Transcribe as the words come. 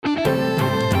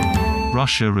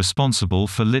Russia responsible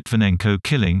for Litvinenko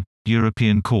killing,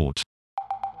 European Court.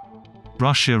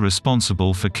 Russia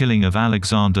responsible for killing of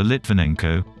Alexander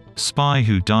Litvinenko, spy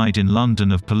who died in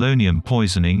London of polonium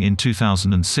poisoning in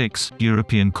 2006,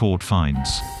 European Court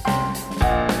finds.